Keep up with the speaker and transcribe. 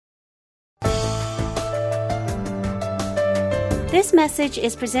This message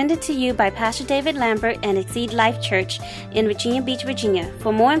is presented to you by Pastor David Lambert and Exceed Life Church in Virginia Beach, Virginia.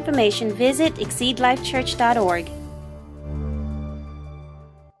 For more information, visit exceedlifechurch.org.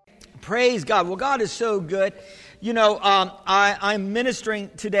 Praise God. Well, God is so good. You know, I'm ministering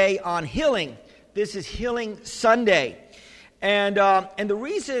today on healing. This is Healing Sunday. And the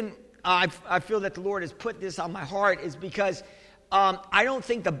reason I feel that the Lord has put this on my heart is because I don't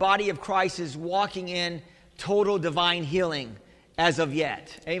think the body of Christ is walking in total divine healing as of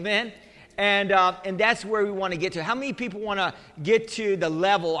yet. Amen? And that's where we want to get to. How many people want to get to the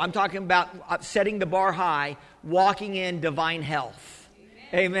level, I'm talking about setting the bar high, walking in divine health?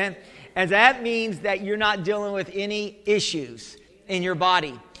 Amen? And that means that you're not dealing with any issues in your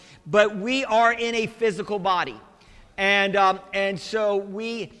body. But we are in a physical body. And so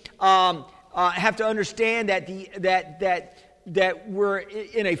we have to understand that we're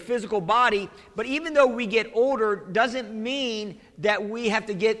in a physical body, but even though we get older, doesn't mean that we have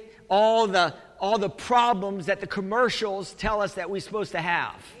to get all the problems that the commercials tell us that we're supposed to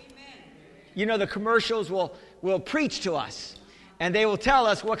have. Amen. You know, the commercials will preach to us, and they will tell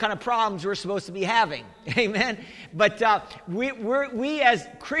us what kind of problems we're supposed to be having. Amen. But we as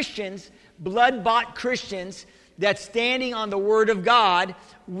Christians, blood-bought Christians, that's standing on the Word of God,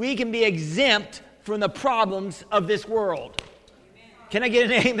 we can be exempt from the problems of this world. Can I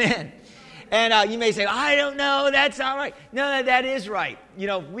get an amen? And you may say, I don't know, that's all right. No, that is right. You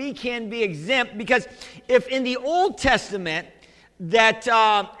know, we can be exempt because if in the Old Testament,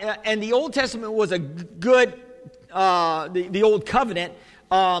 and the Old Testament was a good, the Old Covenant,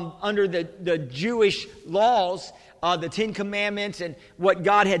 under the Jewish laws, the Ten Commandments and what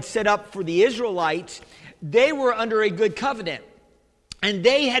God had set up for the Israelites, they were under a good covenant. And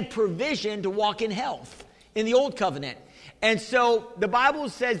they had provision to walk in health in the Old Covenant. And so the Bible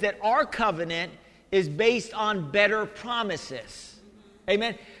says that our covenant is based on better promises.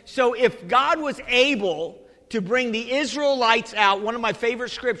 Amen. So if God was able to bring the Israelites out, one of my favorite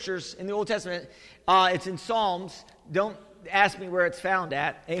scriptures in the Old Testament, it's in Psalms. Don't ask me where it's found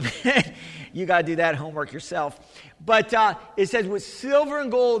at. Amen. You got to do that homework yourself. But it says, with silver and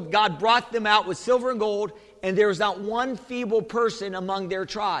gold, God brought them out with silver and gold, and there was not one feeble person among their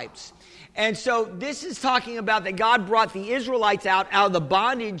tribes. And so this is talking about that God brought the Israelites out of the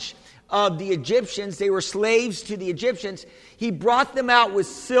bondage of the Egyptians. They were slaves to the Egyptians. He brought them out with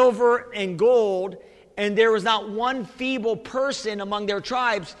silver and gold, and there was not one feeble person among their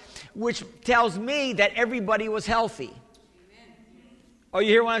tribes, which tells me that everybody was healthy. Oh, you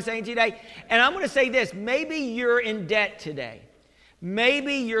hear what I'm saying today? And I'm going to say this. Maybe you're in debt today.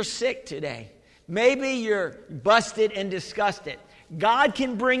 Maybe you're sick today. Maybe you're busted and disgusted. God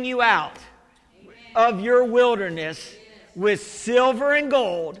can bring you out of your wilderness with silver and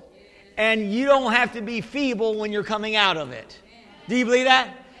gold, and you don't have to be feeble when you're coming out of it. Do you believe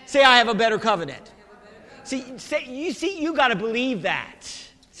that? Say, I have a better covenant. You got to believe that.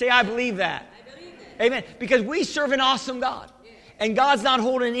 Say, I believe that. Amen. Because we serve an awesome God. And God's not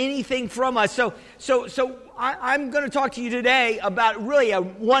holding anything from us. So I'm going to talk to you today about really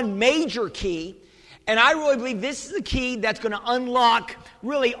one major key. And I really believe this is the key that's going to unlock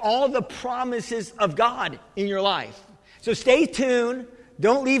really all the promises of God in your life. So stay tuned.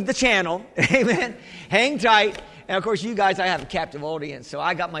 Don't leave the channel. Amen. Hang tight. And of course, you guys, I have a captive audience. So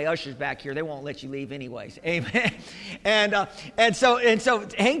I got my ushers back here. They won't let you leave anyways. Amen. And so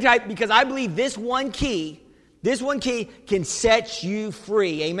hang tight, because I believe this one key can set you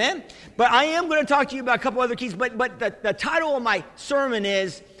free. Amen? But I am going to talk to you about a couple other keys. But the title of my sermon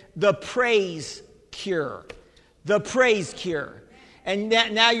is The Praise Cure. The Praise Cure. And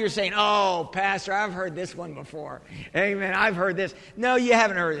now you're saying, oh, Pastor, I've heard this one before. Amen. I've heard this. No, you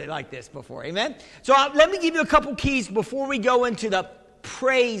haven't heard it like this before. Amen? So let me give you a couple keys before we go into the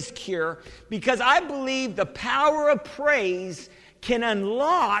praise cure. Because I believe the power of praise can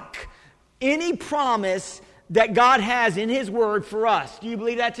unlock any promise that God has in His Word for us. Do you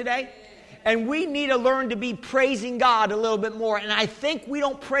believe that today? And we need to learn to be praising God a little bit more. And I think we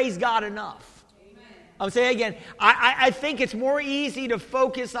don't praise God enough. I'm saying again, I think it's more easy to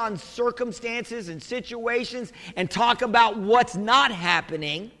focus on circumstances and situations and talk about what's not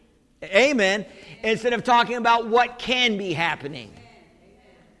happening. Amen. Instead of talking about what can be happening.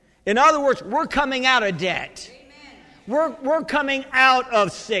 In other words, we're coming out of debt. We're coming out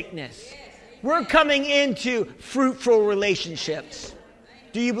of sickness. We're coming into fruitful relationships.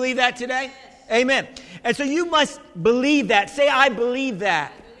 Do you believe that today? Amen. And so you must believe that. Say, I believe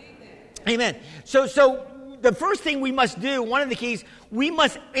that. Amen. So the first thing we must do, one of the keys, we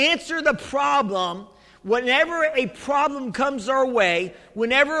must answer the problem Whenever a problem comes our way,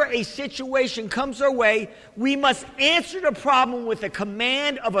 whenever a situation comes our way, we must answer the problem with a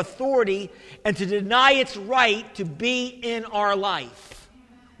command of authority and to deny its right to be in our life.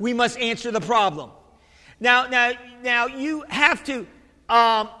 We must answer the problem. Now you have to,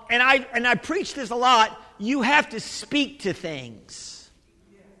 and I preach this a lot, you have to speak to things.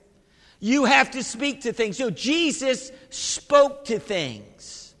 You have to speak to things. Jesus spoke to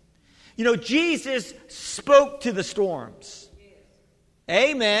things. Jesus spoke to the storms.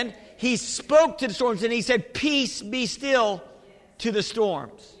 Amen. He spoke to the storms and he said, peace be still to the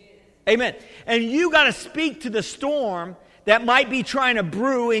storms. Amen. And you got to speak to the storm that might be trying to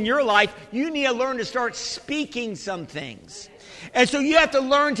brew in your life. You need to learn to start speaking some things. And so you have to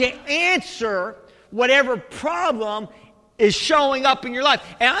learn to answer whatever problem is showing up in your life.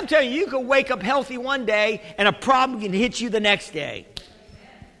 And I'm telling you, you can wake up healthy one day and a problem can hit you the next day.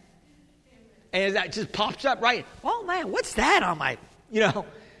 And that just pops up right. Oh man, what's that on my, and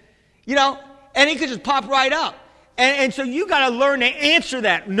it could just pop right up. And so you got to learn to answer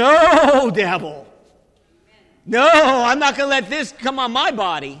that. No, devil. No, I'm not going to let this come on my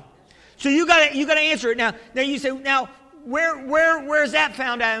body. So you got to answer it. Now you say, where is that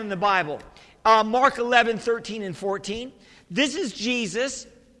found out in the Bible? Mark 11, 13 and 14. This is Jesus.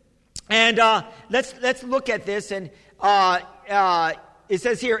 And let's look at this. And it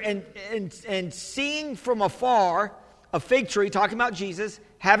says here, and seeing from afar a fig tree, talking about Jesus,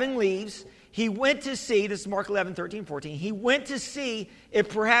 having leaves, he went to see, this is Mark 11, 13, 14, he went to see if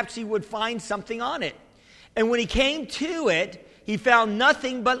perhaps he would find something on it. And when he came to it, he found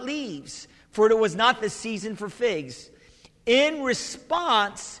nothing but leaves, for it was not the season for figs. In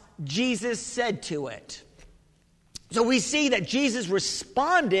response, Jesus said to it. So we see that Jesus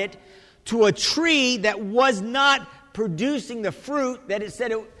responded to a tree that was not producing the fruit that it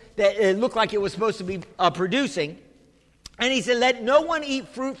said that it looked like it was supposed to be producing. And he said, let no one eat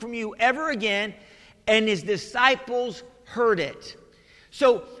fruit from you ever again. And his disciples heard it.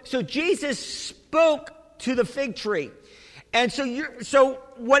 So Jesus spoke to the fig tree. And so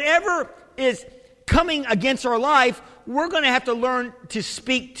whatever is coming against our life, we're going to have to learn to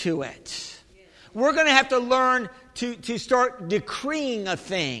speak to it. We're going to have to learn to start decreeing a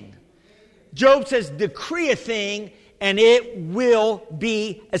thing. Job says, decree a thing and it will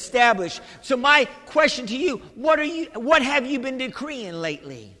be established. So my question to you, what have you been decreeing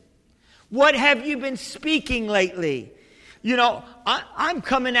lately? What have you been speaking lately? I'm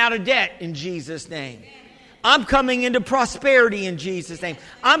coming out of debt in Jesus' name. I'm coming into prosperity in Jesus' name.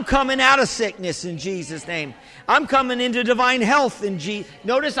 I'm coming out of sickness in Jesus' name. I'm coming into divine health in Jesus.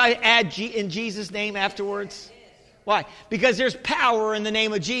 Notice I add in Jesus' name afterwards. Why? Because there's power in the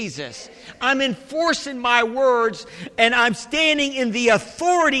name of Jesus. I'm enforcing my words and I'm standing in the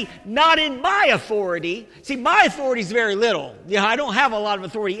authority, not in my authority. See, my authority is very little. I don't have a lot of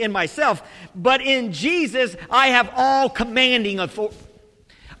authority in myself. But in Jesus, I have all commanding authority.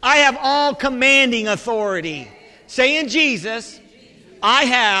 I have all commanding authority. Say in Jesus, I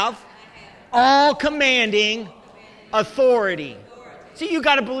have all commanding authority. See, you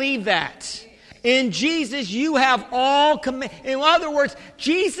got to believe that. In Jesus, you have all command. In other words,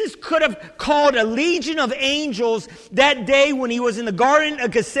 Jesus could have called a legion of angels that day when he was in the Garden of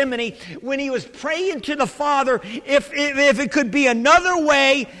Gethsemane, when he was praying to the Father, if it could be another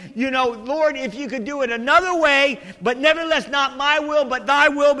way, Lord, if you could do it another way, but nevertheless not my will, but thy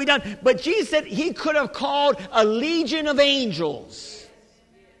will be done. But Jesus said he could have called a legion of angels.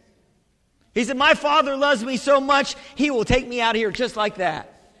 He said, my Father loves me so much, he will take me out of here just like that.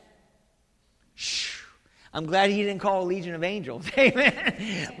 I'm glad he didn't call a legion of angels.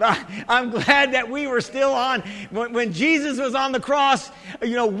 Amen. But I'm glad that we were still on. When Jesus was on the cross,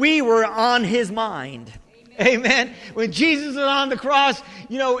 we were on his mind. Amen. When Jesus was on the cross,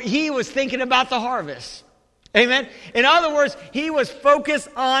 he was thinking about the harvest. Amen. In other words, he was focused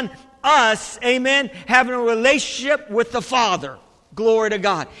on us. Amen. Having a relationship with the Father. Glory to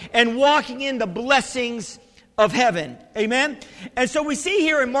God. And walking in the blessings of heaven. Amen. And so we see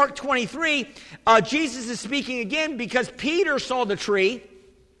here in Mark 23, Jesus is speaking again because Peter saw the tree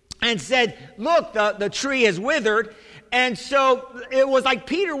and said, look, the tree is withered. And so it was like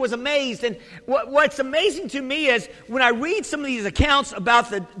Peter was amazed. And what's amazing to me is when I read some of these accounts about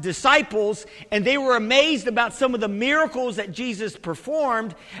the disciples and they were amazed about some of the miracles that Jesus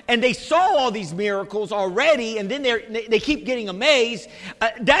performed and they saw all these miracles already and then they keep getting amazed.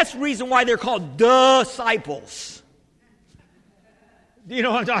 That's the reason why they're called disciples. Do you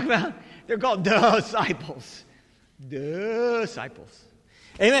know what I'm talking about? They're called disciples. Disciples.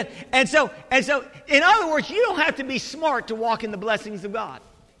 Amen. And so, in other words, you don't have to be smart to walk in the blessings of God.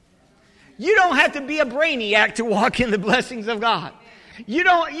 You don't have to be a brainiac to walk in the blessings of God. You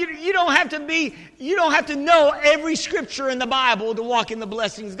don't have to know every scripture in the Bible to walk in the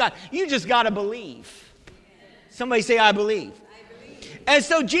blessings of God. You just got to believe. Somebody say, I believe. And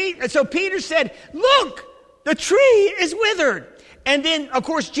so Peter said, look, the tree is withered. And then, of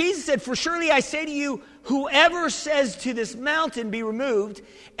course, Jesus said, for surely I say to you, whoever says to this mountain, be removed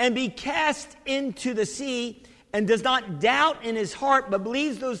and be cast into the sea, and does not doubt in his heart, but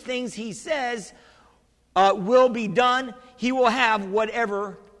believes those things he says will be done, he will have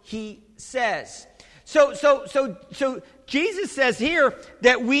whatever he says. So Jesus says here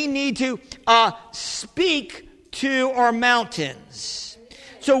that we need to speak to our mountains.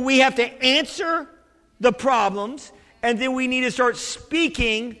 So we have to answer the problems, and then we need to start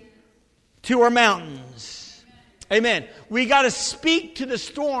speaking to our mountains. Amen. We got to speak to the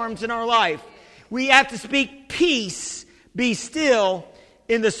storms in our life. We have to speak peace, be still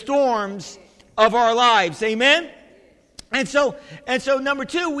in the storms of our lives. Amen. And so number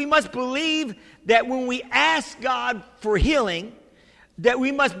two, we must believe that when we ask God for healing, that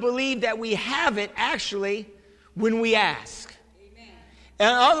we must believe that we have it actually when we ask. Amen. In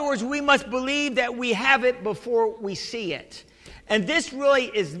other words, we must believe that we have it before we see it. And this really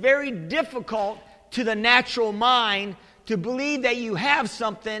is very difficult to the natural mind, to believe that you have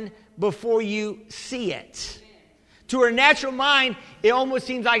something before you see it. To our natural mind, it almost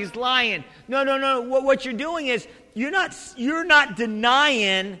seems like it's lying. No. What you're doing is you're not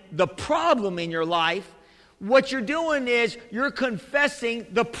denying the problem in your life. What you're doing is you're confessing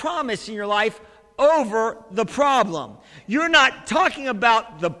the promise in your life over the problem. You're not talking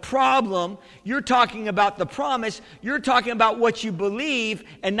about the problem. You're talking about the promise. You're talking about what you believe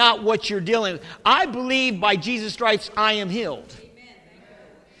and not what you're dealing with. I believe by Jesus' stripes I am healed.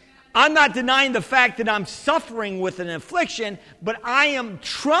 I'm not denying the fact that I'm suffering with an affliction, but I am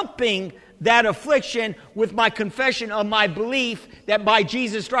trumping that affliction with my confession of my belief that by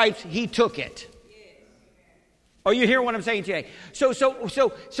Jesus' stripes He took it. Are you hearing what I'm saying today? So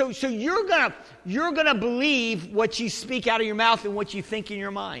you're gonna believe what you speak out of your mouth and what you think in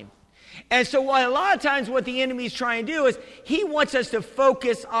your mind. And so a lot of times what the enemy is trying to do is he wants us to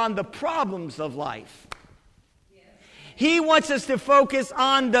focus on the problems of life. He wants us to focus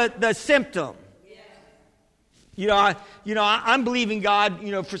on the symptom. I'm believing God,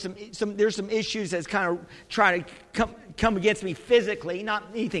 for there's some issues that's kind of trying to come against me physically, not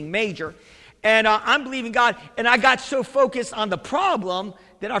anything major. And I'm believing God, and I got so focused on the problem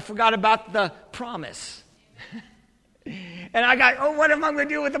that I forgot about the promise. And I got, what am I going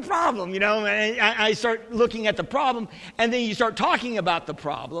to do with the problem? And I start looking at the problem, and then you start talking about the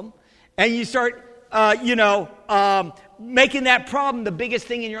problem, and you start, making that problem the biggest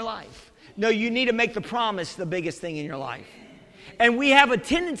thing in your life. No, you need to make the promise the biggest thing in your life. And we have a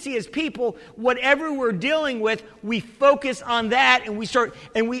tendency as people, whatever we're dealing with, we focus on that, and we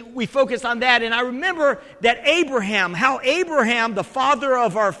focus on that. And I remember that Abraham, the father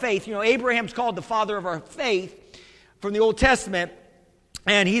of our faith, Abraham's called the father of our faith from the Old Testament,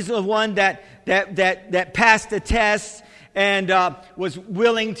 and he's the one that passed the test and was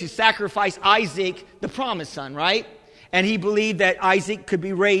willing to sacrifice Isaac, the promised son, right? And he believed that Isaac could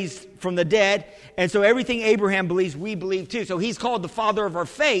be raised from the dead. And so everything Abraham believes, we believe too. So he's called the father of our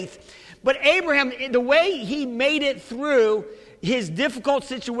faith. But Abraham, the way he made it through his difficult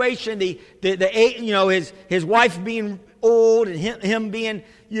situation, his wife being old and him being,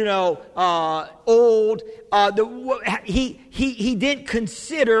 old, he didn't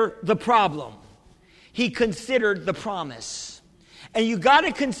consider the problem. He considered the promise. And you got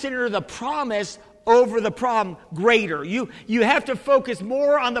to consider the promise over the problem greater. You have to focus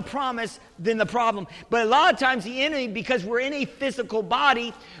more on the promise than the problem. But a lot of times the enemy, because we're in a physical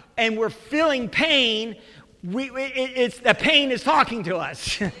body and we're feeling pain, it's the pain is talking to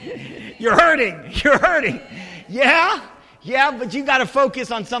us. You're hurting. Yeah, but you got to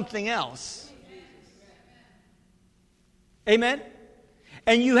focus on something else. Amen?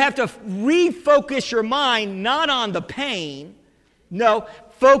 And you have to refocus your mind not on the pain. No,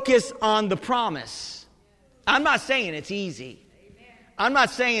 focus on the promise. I'm not saying it's easy. I'm not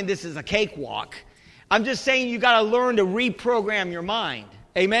saying this is a cakewalk. I'm just saying you got to learn to reprogram your mind.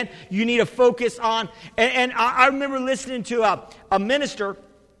 Amen? You need to focus on... And I remember listening to a minister,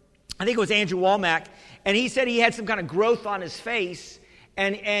 I think it was Andrew Womack, and he said he had some kind of growth on his face,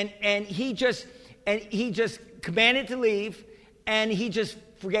 and he just commanded to leave, and he just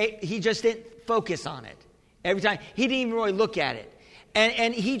didn't focus on it. Every time, he didn't even really look at it.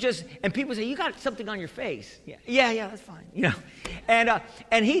 And people say, you got something on your face. Yeah, that's fine.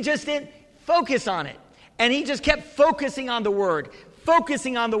 And he just didn't focus on it. And he just kept focusing on the word,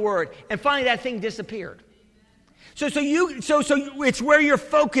 focusing on the Word, and finally that thing disappeared. So it's where your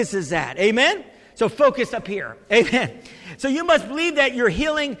focus is at. Amen? So focus up here. Amen. So you must believe that your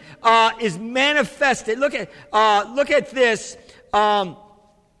healing is manifested. Look at this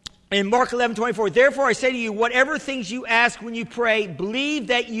in Mark 11:24. Therefore I say to you, whatever things you ask when you pray, believe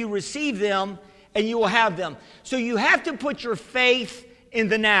that you receive them and you will have them. So you have to put your faith in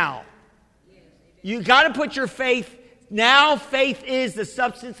the now. You got to put your faith now. Faith is the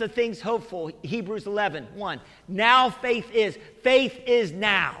substance of things hoped for. Hebrews 11:1. Now faith is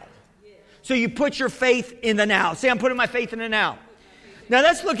now. So you put your faith in the now. Say, I'm putting my faith in the now. Now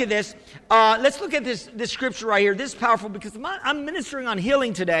let's look at this. Let's look at this scripture right here. This is powerful because I'm ministering on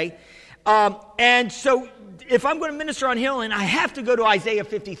healing today. And so if I'm going to minister on healing, I have to go to Isaiah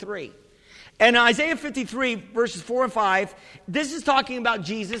 53. And Isaiah 53, verses 4 and 5, this is talking about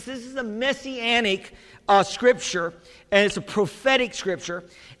Jesus. This is a messianic scripture, and it's a prophetic scripture.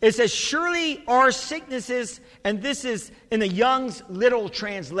 It says, surely our sicknesses, and this is in the Young's Literal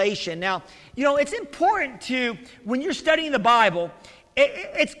Translation. Now, it's important to, when you're studying the Bible,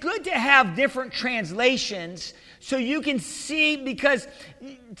 it's good to have different translations so you can see, because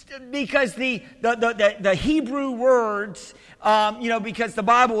the Hebrew words, because the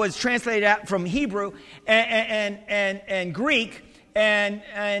Bible was translated out from Hebrew and Greek,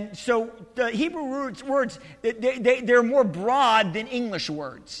 and so the Hebrew words they're more broad than English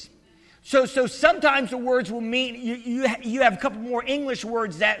words. So sometimes the words will mean you have a couple more English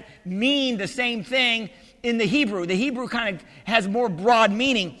words that mean the same thing in the Hebrew. The Hebrew kind of has more broad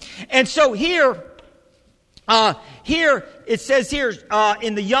meaning, and so here it says here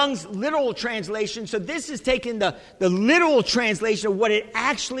in the Young's Literal Translation. So this is taking the literal translation of what it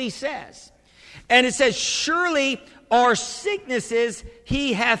actually says, and it says, surely our sicknesses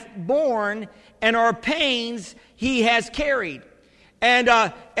he hath borne, and our pains he has carried.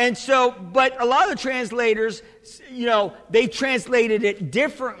 And so, but a lot of the translators, they translated it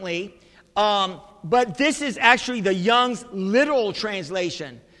differently. But this is actually the Young's Literal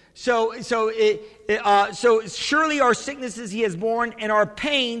Translation. So surely our sicknesses he has borne, and our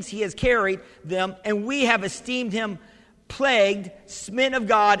pains he has carried them, and we have esteemed him plagued, smitten of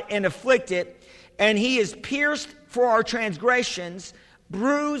God, and afflicted. And he is pierced for our transgressions,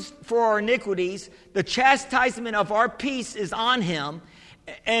 bruised for our iniquities. The chastisement of our peace is on him,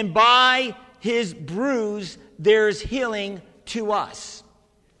 and by his bruise there is healing to us.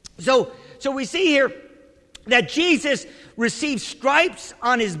 So we see here that Jesus received stripes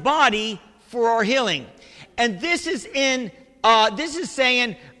on his body for our healing, and this is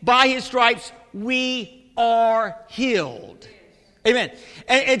saying by his stripes we are healed. Amen.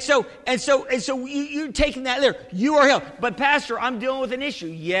 And so you're taking that there. You are healed. But Pastor, I'm dealing with an issue.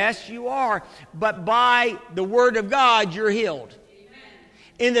 Yes, you are. But by the word of God, you're healed. Amen.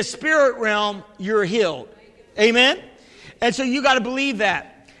 In the spirit realm, you're healed. Amen. And so you got to believe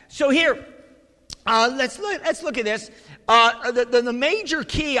that. So here, let's look at this. The major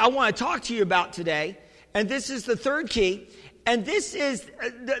key I want to talk to you about today, and this is the third key. And this is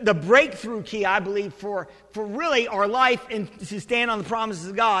the breakthrough key, I believe, for really our life and to stand on the promises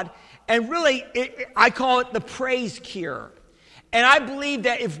of God. And really, I call it the praise cure. And I believe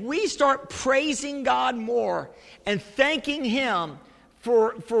that if we start praising God more and thanking him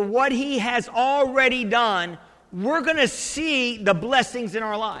for what he has already done, we're going to see the blessings in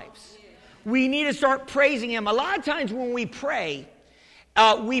our lives. We need to start praising him. A lot of times when we pray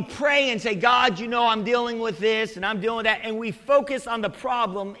and say, God, I'm dealing with this and I'm dealing with that. And we focus on the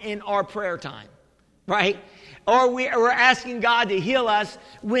problem in our prayer time, right? Or we're asking God to heal us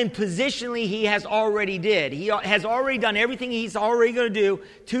when positionally he has already did. He has already done everything he's already going to do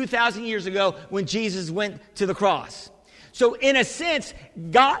 2,000 years ago when Jesus went to the cross. So in a sense,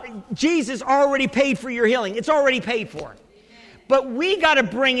 Jesus already paid for your healing. It's already paid for. But we got to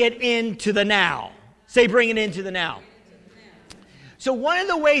bring it into the now. Say, bring it into the now. So one of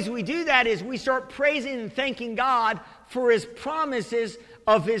the ways we do that is we start praising and thanking God for his promises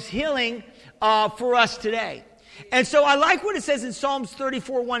of his healing for us today. And so I like what it says in Psalms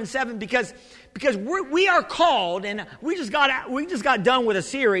 34:1-7 because we are called, and we just got done with a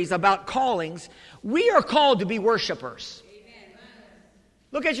series about callings. We are called to be worshipers. Amen.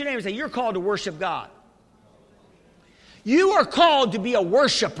 Look at your neighbor and say, you're called to worship God. You are called to be a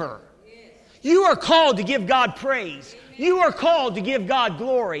worshiper. You are called to give God praise. You are called to give God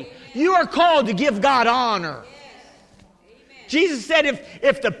glory. You are called to give God honor. Jesus said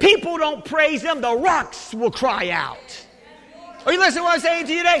if the people don't praise him, the rocks will cry out. Are you listening to what I'm saying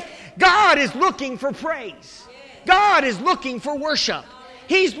to you today? God is looking for praise. God is looking for worship.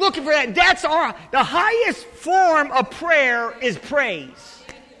 He's looking for that. The highest form of prayer is praise.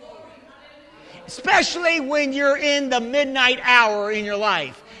 Especially when you're in the midnight hour in your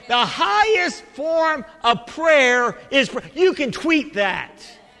life. The highest form of prayer is prayer. You can tweet that.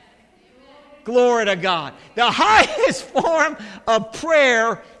 Glory to God. The highest form of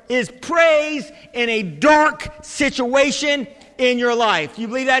prayer is praise in a dark situation in your life. Do you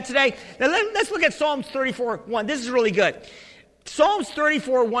believe that today? Now let's look at Psalms 34:1. This is really good. Psalms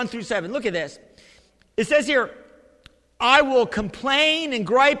 34:1-7. Look at this. It says here, I will complain and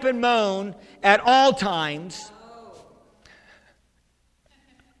gripe and moan at all times.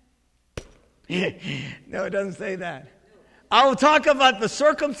 No, it doesn't say that. I will talk about the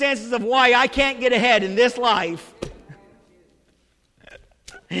circumstances of why I can't get ahead in this life.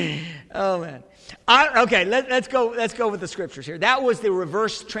 Oh, man. Okay, let's go with the scriptures here. That was the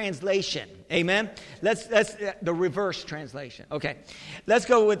reverse translation. Amen? That's the reverse translation. Okay, let's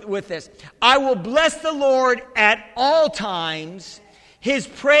go with this. I will bless the Lord at all times. His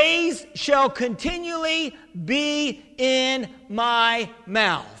praise shall continually be in my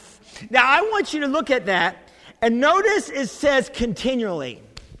mouth. Now, I want you to look at that. And notice it says continually.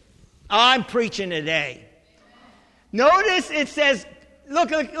 I'm preaching today. Notice it says,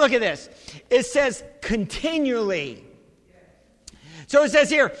 look at this. It says continually. So it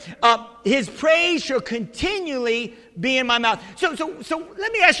says here, his praise shall continually be in my mouth. So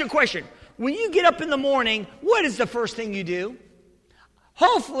let me ask you a question. When you get up in the morning, what is the first thing you do?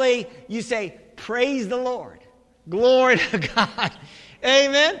 Hopefully you say, praise the Lord. Glory to God.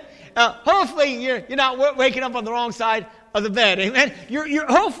 Amen. Hopefully you're not waking up on the wrong side of the bed. Amen.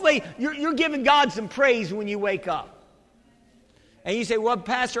 Hopefully you're giving God some praise when you wake up. And you say, well,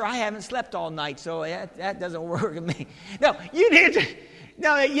 Pastor, I haven't slept all night, so that doesn't work with me. No, you need to.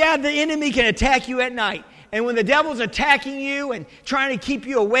 No, yeah, the enemy can attack you at night. And when the devil's attacking you and trying to keep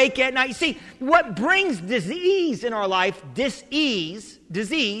you awake at night, you see, what brings disease in our life, disease,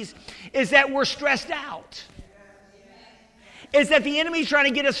 is that we're stressed out. Is that the enemy's trying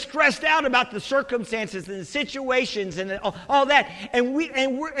to get us stressed out about the circumstances and the situations and all that, and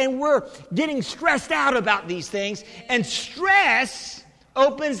we're getting stressed out about these things. And stress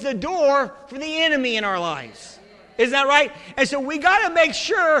opens the door for the enemy in our lives. Isn't that right? And so we got to make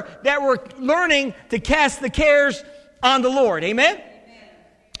sure that we're learning to cast the cares on the Lord. Amen.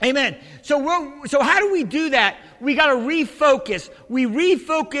 Amen. So how do we do that? We got to refocus. We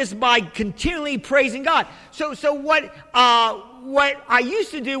refocus by continually praising God. So what I used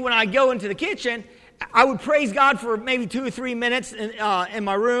to do when I go into the kitchen, I would praise God for maybe 2 or 3 minutes in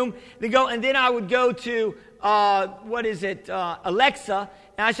my room. And then I would go to Alexa,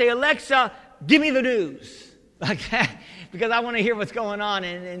 and I say, Alexa, give me the news. Like that, because I want to hear what's going on,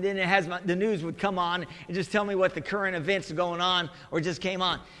 and then the news would come on and just tell me what the current events are going on or just came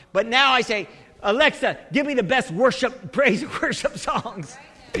on. But now I say, Alexa, give me the best praise worship songs.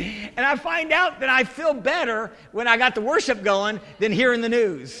 And I find out that I feel better when I got the worship going than hearing the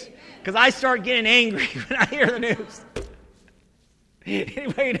news, because I start getting angry when I hear the news.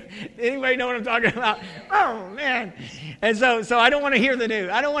 Anybody know what I'm talking about? Oh, man. And so I don't want to hear the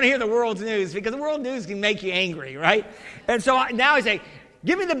news. I don't want to hear the world's news, because the world news can make you angry, right? And so now I say,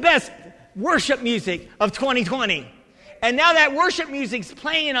 give me the best worship music of 2020. And now that worship music's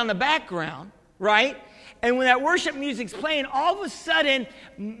playing on the background, right? And when that worship music's playing, all of a sudden,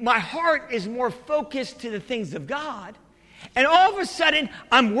 my heart is more focused to the things of God. And all of a sudden,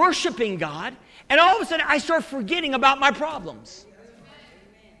 I'm worshiping God. And all of a sudden, I start forgetting about my problems.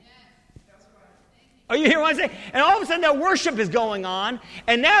 Are you hearing what I'm saying? And all of a sudden that worship is going on.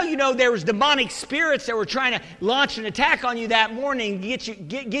 And now you know there was demonic spirits that were trying to launch an attack on you that morning, get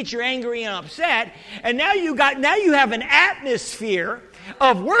you angry and upset. And now you have an atmosphere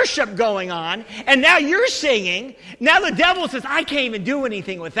of worship going on. And now you're singing. Now the devil says, I can't even do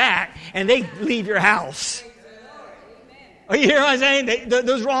anything with that. And they leave your house. Are you hearing what I'm saying?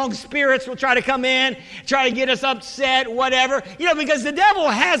 Those wrong spirits will try to come in, try to get us upset, whatever. You know, because the devil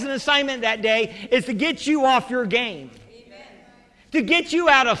has an assignment that day, is to get you off your game. Amen. To get you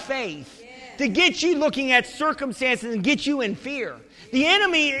out of faith. Yeah. To get you looking at circumstances and get you in fear. The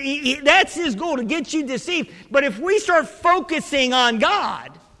enemy, that's his goal, to get you deceived. But if we start focusing on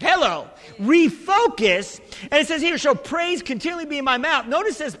God, refocus, and it says here, shall praise continually be in my mouth.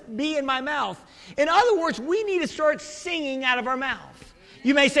 Notice this, be in my mouth. In other words, we need to start singing out of our mouth.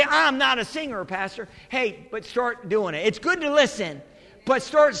 You may say, I'm not a singer, Pastor. Hey, but start doing it. It's good to listen, but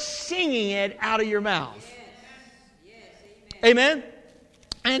start singing it out of your mouth. Yes, amen.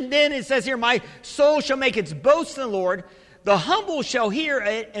 And then it says here, my soul shall make its boast in the Lord. The humble shall hear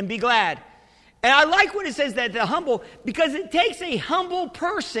it and be glad. And I like when it says that the humble, because it takes a humble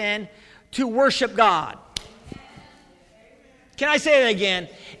person to worship God. Can I say that again?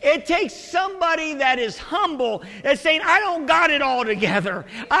 It takes somebody that is humble, that's saying, I don't got it all together.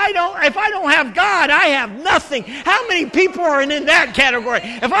 If I don't have God, I have nothing. How many people are in that category?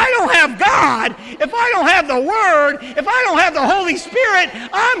 If I don't have God, if I don't have the Word, if I don't have the Holy Spirit,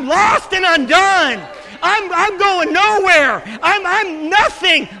 I'm lost and undone. I'm going nowhere. I'm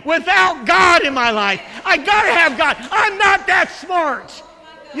nothing without God in my life. I got to have God. I'm not that smart.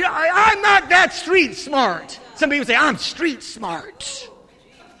 You know, I'm not that street smart. Some people say, I'm street smart.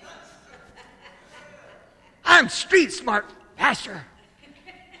 I'm street smart, Pastor.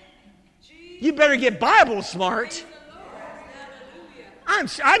 You better get Bible smart.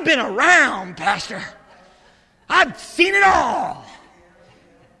 I've been around, Pastor. I've seen it all.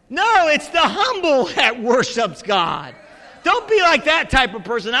 No, it's the humble that worships God. Don't be like that type of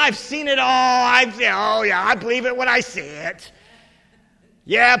person. I've seen it all. I believe it when I see it.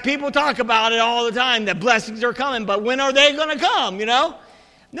 Yeah, people talk about it all the time, that blessings are coming, but when are they going to come, you know?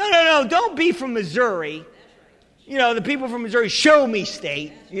 No. Don't be from Missouri. You know, the people from Missouri, show me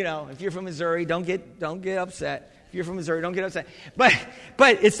state. You know, if you're from Missouri, don't get upset. If you're from Missouri, don't get upset. But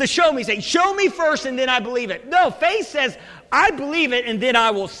it's the show me state. Show me first and then I believe it. No, faith says, I believe it and then I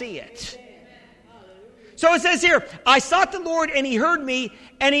will see it. So it says here, I sought the Lord and he heard me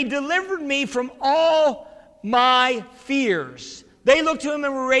and he delivered me from all my fears. They looked to him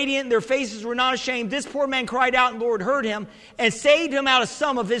and were radiant, and their faces were not ashamed. This poor man cried out, and the Lord heard him and saved him out of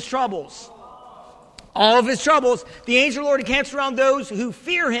some of his troubles. All of his troubles. The angel of the Lord encamps around those who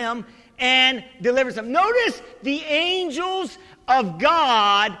fear him and delivers them. Notice the angels of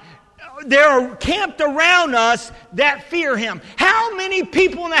God, they're camped around us that fear him. How many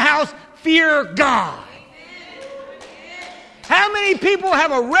people in the house fear God? How many people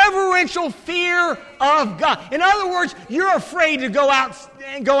have a reverential fear of God? In other words, you're afraid to go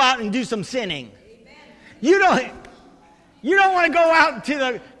out and do some sinning. You don't want to go out to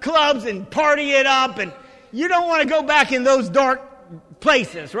the clubs and party it up, and you don't want to go back in those dark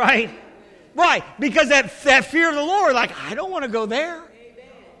places, right? Why? Because that fear of the Lord, like, I don't want to go there.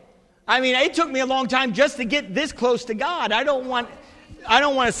 I mean, it took me a long time just to get this close to God. I don't want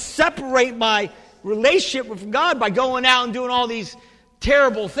to separate my relationship with God by going out and doing all these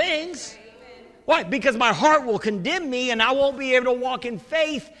terrible things. Why? Because my heart will condemn me and I won't be able to walk in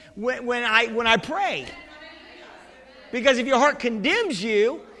faith when I pray. Because if your heart condemns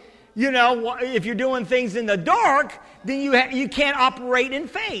you, you know, if you're doing things in the dark, then you can't operate in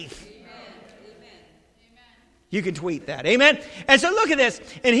faith. You can tweet that. Amen? And so look at this.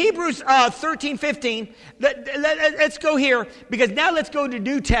 In Hebrews 13:15, let's go here, because now let's go to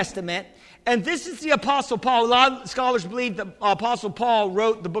New Testament. And this is the Apostle Paul. A lot of scholars believe the Apostle Paul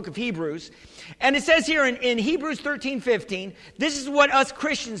wrote the book of Hebrews. And it says here in Hebrews 13:15, this is what us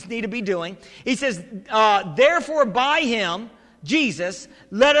Christians need to be doing. He says, therefore by him, Jesus,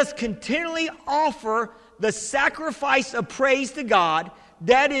 let us continually offer the sacrifice of praise to God,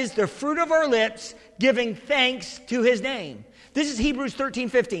 that is the fruit of our lips, giving thanks to his name. This is Hebrews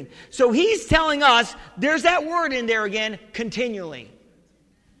 13:15. So he's telling us, there's that word in there again, continually.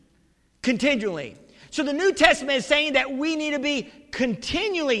 Continually. So the New Testament is saying that we need to be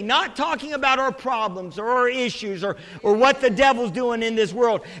continually not talking about our problems or our issues or what the devil's doing in this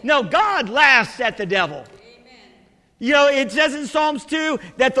world. No, God laughs at the devil. Amen. You know, it says in Psalms 2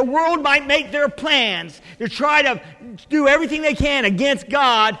 that the world might make their plans to try to do everything they can against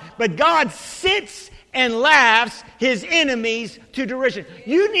God, but God sits and laughs his enemies to derision.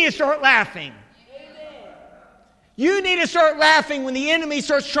 You need to start laughing. You need to start laughing when the enemy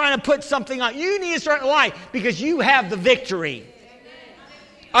starts trying to put something on. You need to start laughing because you have the victory.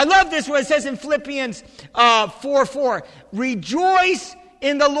 I love this where it says in Philippians 4:4, rejoice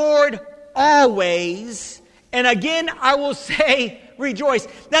in the Lord always. And again, I will say rejoice.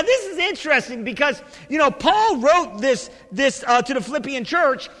 Now, this is interesting because, you know, Paul wrote this to the Philippian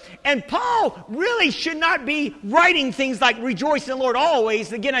church, and Paul really should not be writing things like rejoice in the Lord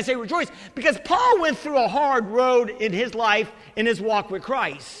always. Again, I say rejoice because Paul went through a hard road in his life, in his walk with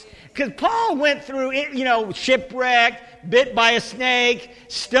Christ. Because Paul went through, you know, shipwrecked, bit by a snake,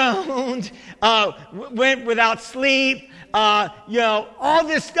 stoned, went without sleep, you know, all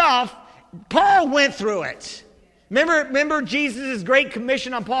this stuff. Paul went through it. Remember Jesus' great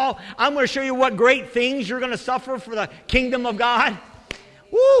commission on Paul? I'm going to show you what great things you're going to suffer for the kingdom of God.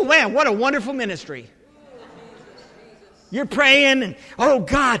 Woo, man, what a wonderful ministry. You're praying, and, oh,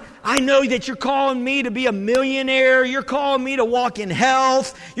 God, I know that you're calling me to be a millionaire. You're calling me to walk in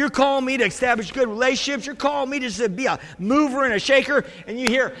health. You're calling me to establish good relationships. You're calling me just to be a mover and a shaker. And you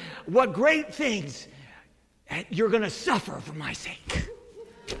hear, what great things you're going to suffer for my sake.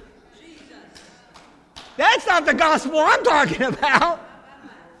 That's not the gospel I'm talking about.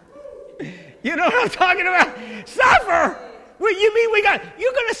 You know what I'm talking about? Suffer. What you mean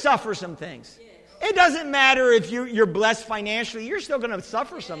you're going to suffer some things. It doesn't matter if you're blessed financially. You're still going to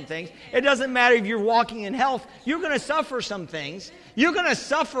suffer some things. It doesn't matter if you're walking in health. You're going to suffer some things. You're going to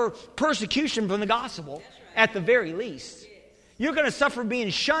suffer persecution from the gospel at the very least. You're going to suffer being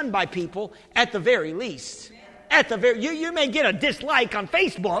shunned by people at the very least. You may get a dislike on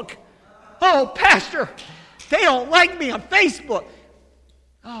Facebook. Oh, Pastor, they don't like me on Facebook.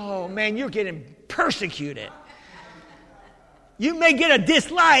 Oh, man, you're getting persecuted. You may get a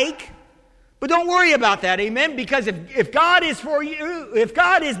dislike, but don't worry about that, amen? Because if God is for you, if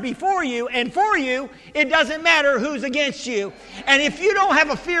God is before you and for you, it doesn't matter who's against you. And if you don't have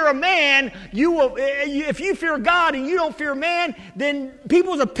a fear of man, if you fear God and you don't fear man, then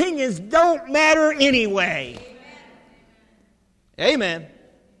people's opinions don't matter anyway. Amen.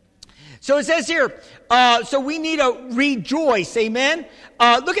 So it says here, so we need to rejoice, amen?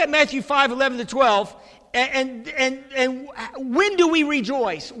 Look at Matthew 5:11-12. And when do we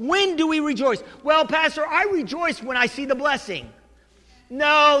rejoice? When do we rejoice? Well, Pastor, I rejoice when I see the blessing.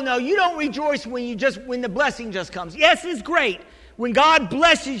 No, you don't rejoice when the blessing just comes. Yes, it's great when God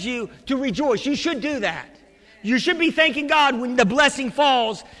blesses you to rejoice. You should do that. You should be thanking God when the blessing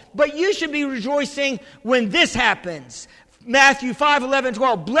falls, but you should be rejoicing when this happens. Matthew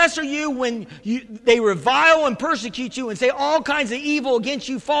 5:11-12. Blessed are you when they revile and persecute you and say all kinds of evil against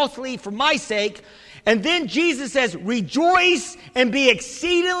you falsely for my sake. And then Jesus says, rejoice and be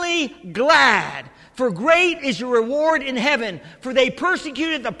exceedingly glad, for great is your reward in heaven, for they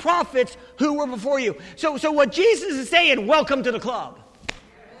persecuted the prophets who were before you. So what Jesus is saying, welcome to the club.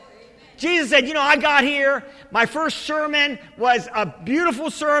 Jesus said, I got here. My first sermon was a beautiful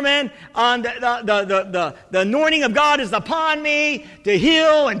sermon on the anointing of God is upon me to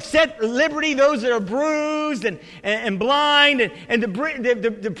heal and set at liberty those that are bruised and blind and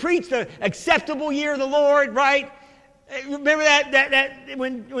to preach the acceptable year of the Lord, right? Remember that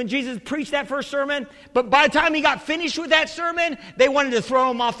when Jesus preached that first sermon? But by the time he got finished with that sermon, they wanted to throw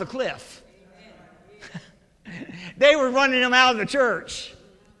him off the cliff. They were running him out of the church.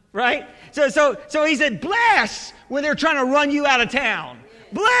 Right? So he said, bless when they're trying to run you out of town.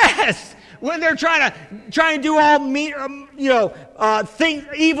 Bless when they're trying to do all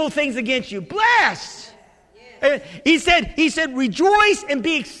evil things against you. Bless. He said, rejoice and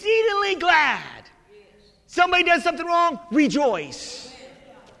be exceedingly glad. Somebody does something wrong, rejoice.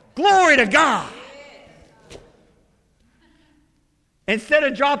 Glory to God. Instead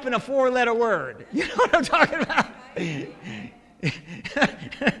of dropping a 4-letter word. You know what I'm talking about?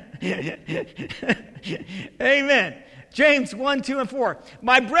 Amen. James 1:2-4.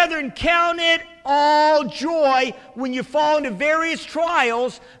 My brethren, count it all joy when you fall into various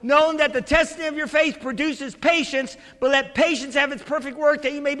trials, knowing that the testing of your faith produces patience, but let patience have its perfect work,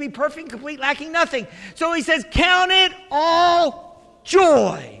 that you may be perfect and complete, lacking nothing. So he says, count it all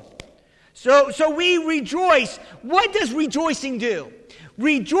joy. So we rejoice. What does rejoicing do?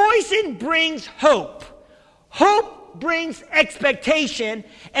 Rejoicing brings hope. Hope brings expectation,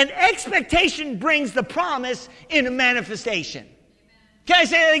 and expectation brings the promise into manifestation. Can I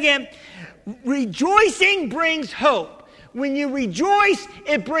say that again? Rejoicing brings hope. When you rejoice,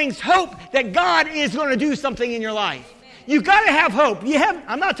 it brings hope that God is going to do something in your life. You've got to have hope.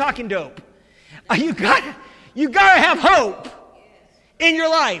 I'm not talking dope. You got to have hope in your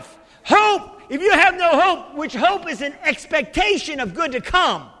life. Hope, if you have no hope, which hope is an expectation of good to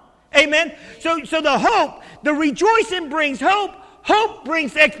come. Amen. So the rejoicing brings hope. Hope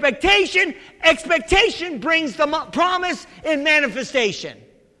brings expectation. Expectation brings the promise in manifestation.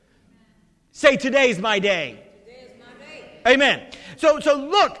 Say, today's my day. Today's my day. Amen. So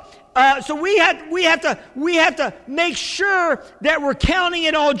look. So we have to make sure that we're counting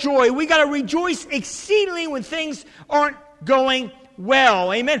it all joy. We got to rejoice exceedingly when things aren't going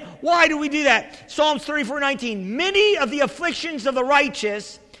well. Amen. Why do we do that? Psalms 34:19. Many of the afflictions of the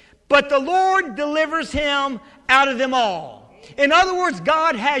righteous, but the Lord delivers him out of them all. In other words,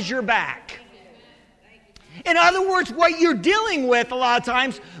 God has your back. In other words, what you're dealing with a lot of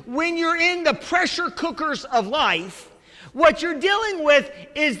times when you're in the pressure cookers of life, what you're dealing with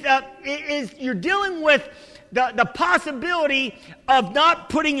is you're dealing with the possibility of not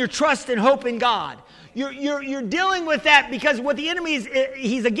putting your trust and hope in God. You're dealing with that because what the enemy is,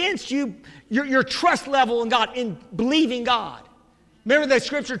 he's against you, your trust level in God, in believing God. Remember the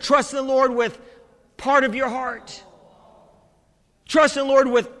scripture, trust in the Lord with part of your heart. Trust in the Lord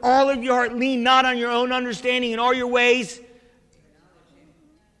with all of your heart. Lean not on your own understanding in all your ways.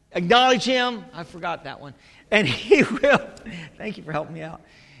 Acknowledge Him. I forgot that one. And He will, thank you for helping me out.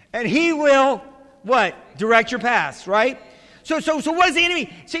 And He will, what? Direct your paths, right? So what is the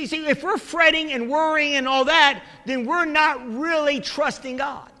enemy? See, if we're fretting and worrying and all that, then we're not really trusting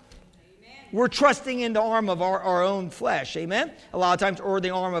God. Amen. We're trusting in the arm of our own flesh, amen? A lot of times, or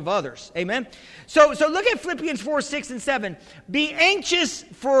the arm of others, amen? So look at Philippians 4, 6, and 7. Be anxious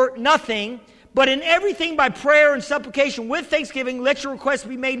for nothing, but in everything by prayer and supplication with thanksgiving, let your requests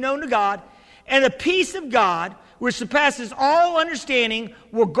be made known to God, and the peace of God, which surpasses all understanding,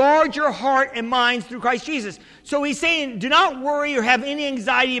 will guard your heart and minds through Christ Jesus. So he's saying, do not worry or have any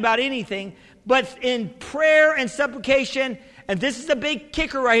anxiety about anything, but in prayer and supplication, and this is the big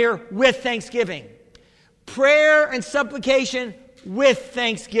kicker right here, with thanksgiving. Prayer and supplication with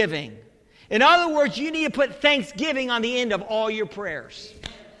thanksgiving. In other words, you need to put thanksgiving on the end of all your prayers.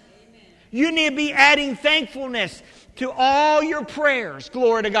 You need to be adding thankfulness to all your prayers.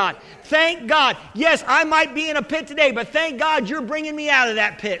 Glory to God. Thank God. Yes, I might be in a pit today, but thank God you're bringing me out of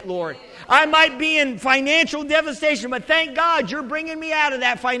that pit, Lord. I might be in financial devastation, but thank God you're bringing me out of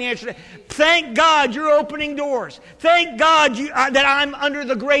that financial. Thank God you're opening doors. Thank God that I'm under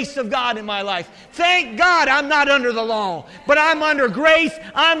the grace of God in my life. Thank God I'm not under the law, but I'm under grace.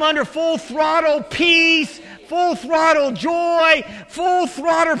 I'm under full throttle peace, full throttle joy, full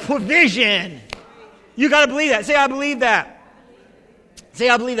throttle provision. You got to believe that. Say, I believe that. Say,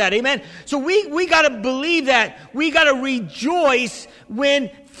 I believe that. Amen. So we got to believe that. We got to rejoice when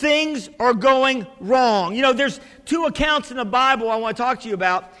things are going wrong. You know, there's two accounts in the Bible I want to talk to you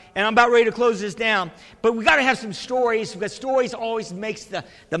about, and I'm about ready to close this down. But we got to have some stories, because stories always makes the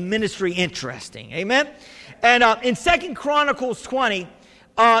ministry interesting. Amen. And in 2 Chronicles 20,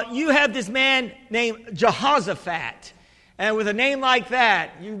 you have this man named Jehoshaphat. And with a name like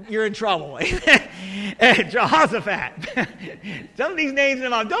that, you're in trouble. Jehoshaphat. Some of these names,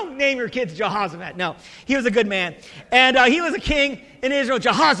 don't name your kids Jehoshaphat. No, he was a good man. And he was a king in Israel,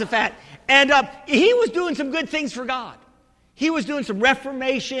 Jehoshaphat. And he was doing some good things for God. He was doing some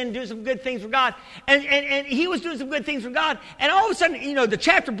reformation, doing some good things for God. And he was doing some good things for God. And all of a sudden, you know, the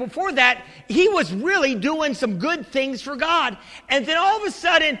chapter before that, he was really doing some good things for God. And then all of a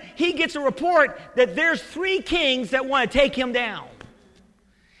sudden, he gets a report that there's 3 kings that want to take him down.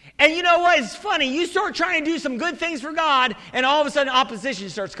 And you know what? It's funny. You start trying to do some good things for God, and all of a sudden, opposition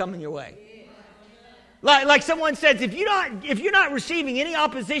starts coming your way. Like someone says, if you're not receiving any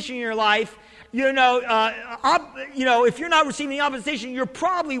opposition in your life, if you're not receiving the opposition, you're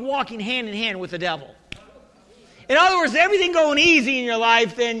probably walking hand in hand with the devil. In other words, everything going easy in your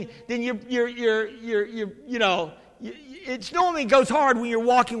life, then it normally goes hard when you're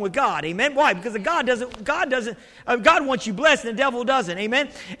walking with God. Amen. Why? Because God wants you blessed, and the devil doesn't. Amen.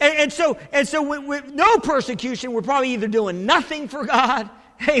 And so with no persecution, we're probably either doing nothing for God.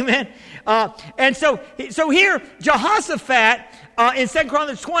 Amen. And so here, Jehoshaphat, in 2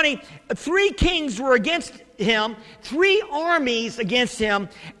 Chronicles 20, 3 kings were against him, 3 armies against him,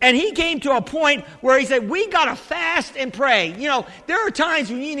 and he came to a point where he said, we got to fast and pray. You know, there are times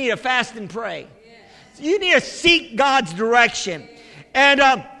when you need to fast and pray. You need to seek God's direction. And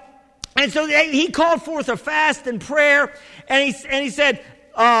so he called forth a fast and prayer, and he said,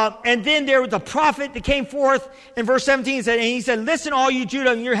 and then there was a prophet that came forth in verse 17, and he said, listen, all you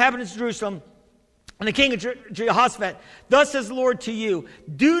Judah and your inhabitants of Jerusalem, and the king of Jehoshaphat, thus says the Lord to you,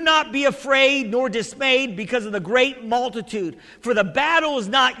 do not be afraid nor dismayed because of the great multitude, for the battle is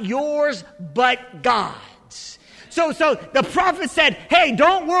not yours, but God's. So the prophet said, hey,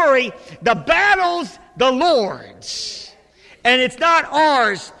 don't worry, the battle's the Lord's, and it's not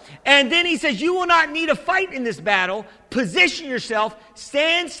ours. And then he says, you will not need to fight in this battle. Position yourself,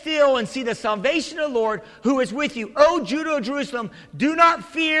 stand still, and see the salvation of the Lord who is with you. O Judah, O Jerusalem, do not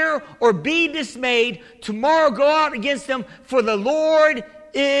fear or be dismayed. Tomorrow go out against them, for the Lord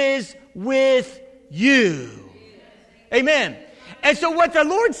is with you. Amen. And so what the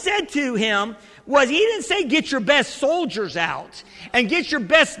Lord said to him was, he didn't say get your best soldiers out and get your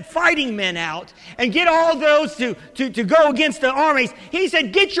best fighting men out and get all those to go against the armies. He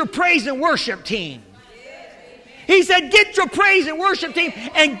said, get your praise and worship team. He said, get your praise and worship team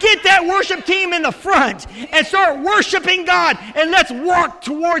and get that worship team in the front and start worshiping God. And let's walk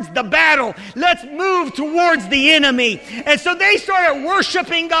towards the battle. Let's move towards the enemy. And so they started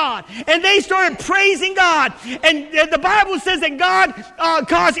worshiping God and they started praising God. And the Bible says that God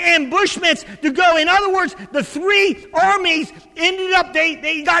caused ambushments to go. In other words, the three armies ended up,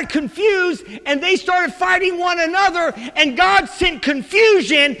 they got confused and they started fighting one another, and God sent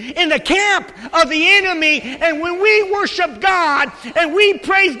confusion in the camp of the enemy. And when we worship God and we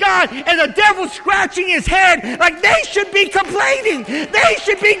praise God, and the devil's scratching his head like they should be complaining, they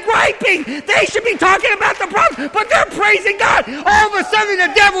should be griping, they should be talking about the problem, but they're praising God, all of a sudden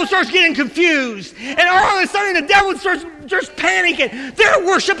the devil starts getting confused, and all of a sudden the devil starts just panicking. They're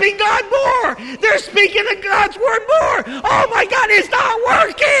worshiping God more. They're speaking of God's word more. Oh my God, it's not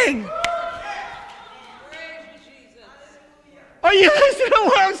working. Are you listening to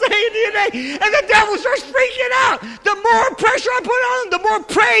what I'm saying to you today? And the devil starts freaking out. The more pressure I put on them, the more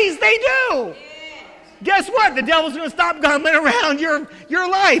praise they do. Guess what? The devil's going to stop coming around your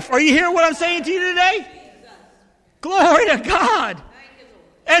life. Are you hearing what I'm saying to you today? Glory to God.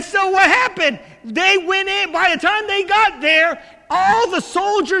 And so what happened? They went in. By the time they got there, all the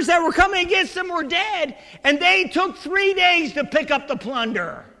soldiers that were coming against them were dead. And they took 3 days to pick up the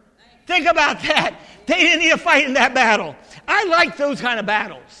plunder. Think about that. They didn't need to fight in that battle. I like those kind of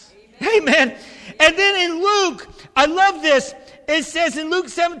battles. Amen. And then in Luke, I love this. It says in Luke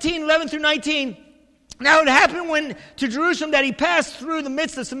 17:11-19, now it happened when to Jerusalem that he passed through the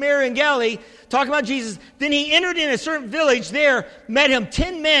midst of Samaria and Galilee, talking about Jesus. Then he entered in a certain village. There met him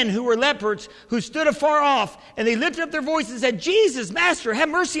 10 men who were lepers, who stood afar off. And they lifted up their voices and said, Jesus, Master, have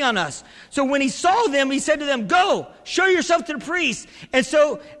mercy on us. So when he saw them, he said to them, go, show yourself to the priest. And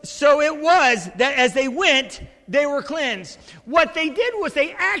so it was that as they went, they were cleansed. What they did was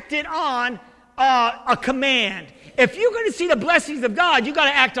they acted on a command. If you're going to see the blessings of God, you got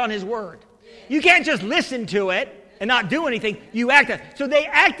to act on his word. You can't just listen to it and not do anything. You act on it. So they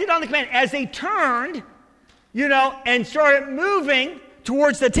acted on the command. As they turned, and started moving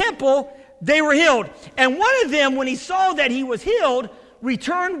towards the temple, they were healed. And one of them, when he saw that he was healed,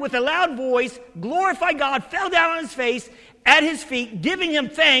 returned with a loud voice, glorified God, fell down on his face at his feet, giving him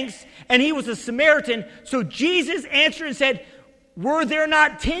thanks, and he was a Samaritan. So Jesus answered and said, were there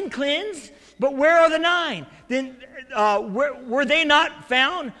not 10 cleansed? But where are the 9? Then were they not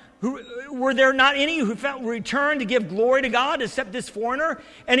found? Were there not any who returned to give glory to God except this foreigner?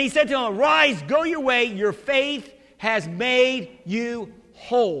 And he said to him, arise, go your way, your faith has made you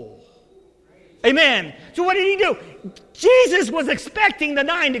whole. Amen. So what did he do? Jesus was expecting the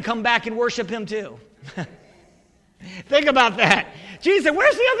 9 to come back and worship him too. Think about that. Jesus said,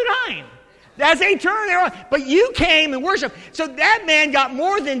 where's the other 9? As they turned, they were on. But you came and worshiped. So that man got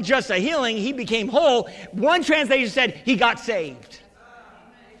more than just a healing. He became whole. One translation said he got saved.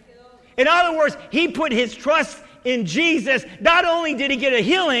 In other words, he put his trust in Jesus. Not only did he get a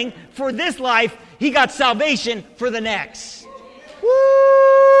healing for this life, he got salvation for the next. Woo!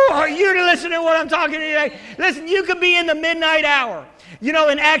 Are you listening to what I'm talking to today? Listen, you could be in the midnight hour. In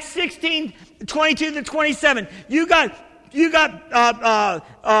Acts 16:22-27, you got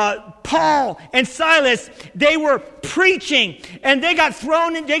Paul and Silas. They were preaching, and they got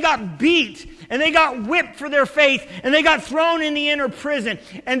thrown in, they got beat, and they got whipped for their faith, and they got thrown in the inner prison.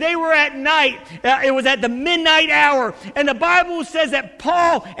 And they were at night. It was at the midnight hour. And the Bible says that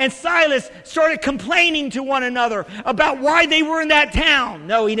Paul and Silas started complaining to one another about why they were in that town.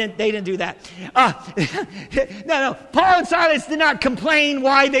 No, they didn't do that. No. Paul and Silas did not complain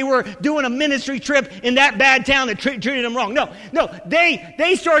why they were doing a ministry trip in that bad town that treated them wrong. No.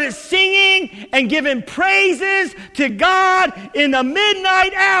 They started singing and giving praises to God in the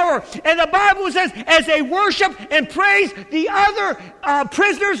midnight hour. And the Bible says as they worshiped and praised, the other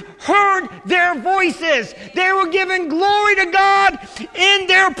prisoners heard their voices. They were giving glory to God in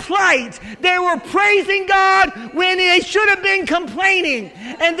their plight. They were praising God when they should have been complaining.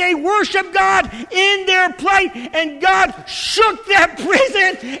 And they worshiped God in their plight. And God shook that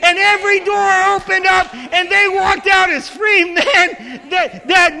prison, and every door opened up, and they walked out as free men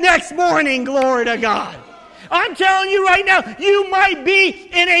that next morning. Glory to God. I'm telling you right now, you might be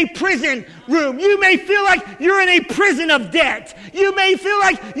in a prison room. You may feel like you're in a prison of debt. You may feel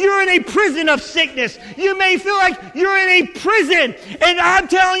like you're in a prison of sickness. You may feel like you're in a prison. And I'm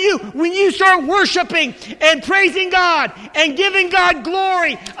telling you, when you start worshiping and praising God and giving God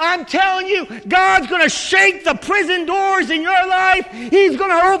glory, I'm telling you, God's going to shake the prison doors in your life. He's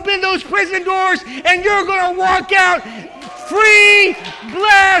going to open those prison doors, and you're going to walk out free,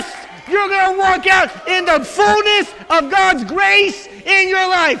 blessed. You're going to walk out in the fullness of God's grace in your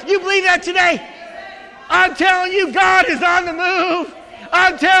life. You believe that today? I'm telling you, God is on the move.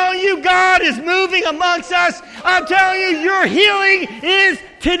 I'm telling you, God is moving amongst us. I'm telling you, your healing is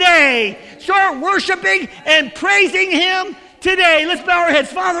today. Start worshiping and praising Him today. Let's bow our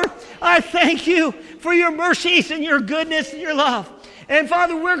heads. Father, I thank you for your mercies and your goodness and your love. And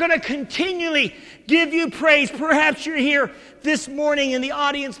Father, we're going to continually give you praise. Perhaps you're here this morning in the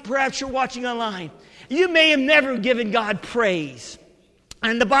audience. Perhaps you're watching online. You may have never given God praise.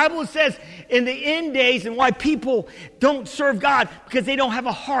 And the Bible says in the end days, and why people don't serve God, because they don't have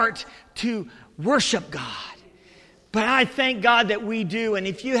a heart to worship God. But I thank God that we do. And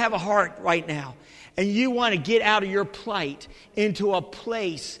if you have a heart right now, and you want to get out of your plight into a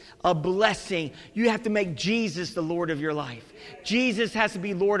place of blessing, you have to make Jesus the Lord of your life. Jesus has to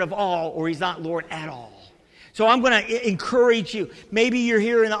be Lord of all, or He's not Lord at all. So I'm going to encourage you. Maybe you're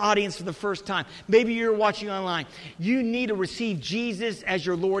here in the audience for the first time. Maybe you're watching online. You need to receive Jesus as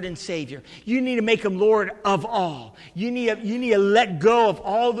your Lord and Savior. You need to make Him Lord of all. You need to let go of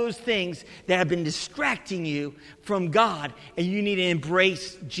all those things that have been distracting you from God, and you need to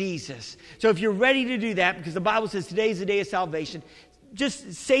embrace Jesus. So if you're ready to do that, because the Bible says today is the day of salvation,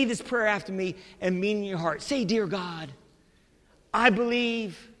 just say this prayer after me and mean in your heart. Say, "Dear God, I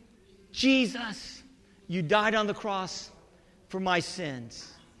believe Jesus, you died on the cross for my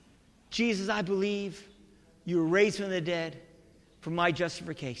sins. Jesus, I believe you were raised from the dead for my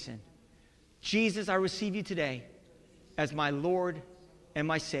justification. Jesus, I receive you today as my Lord and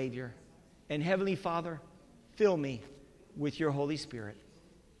my Savior. And Heavenly Father, fill me with your Holy Spirit.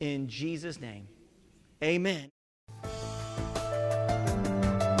 In Jesus' name, amen."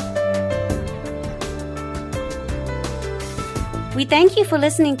 We thank you for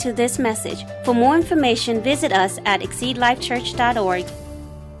listening to this message. For more information, visit us at exceedlifechurch.org